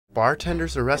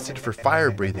Bartenders arrested for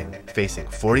fire breathing, facing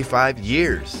 45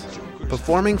 years.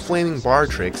 Performing flaming bar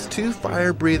tricks, 2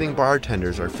 fire-breathing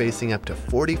bartenders are facing up to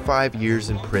 45 years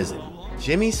in prison.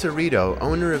 Jimmy Cirrito,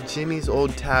 owner of Jimmy's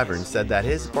Old Tavern, said that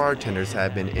his bartenders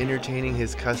have been entertaining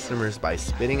his customers by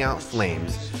spitting out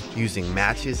flames, using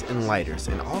matches and lighters,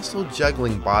 and also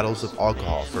juggling bottles of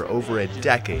alcohol for over a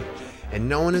decade, and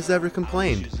no one has ever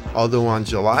complained. Although on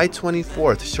July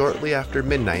 24th, shortly after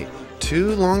midnight,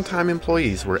 2 longtime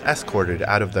employees were escorted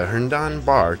out of the Herndon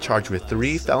bar charged with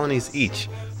 3 felonies each,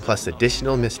 plus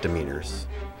additional misdemeanors.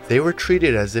 They were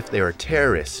treated as if they were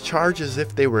terrorists, charged as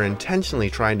if they were intentionally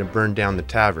trying to burn down the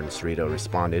tavern, Cirrito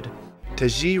responded.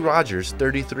 Tegee Rogers,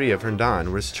 33 of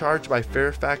Herndon, was charged by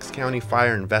Fairfax County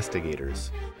fire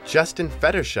investigators. Justin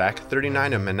Fedorchak,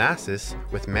 39 of Manassas,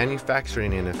 with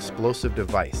manufacturing an explosive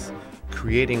device,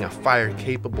 creating a fire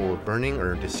capable of burning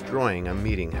or destroying a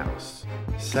meeting house.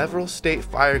 Several state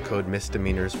fire code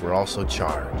misdemeanors were also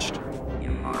charged.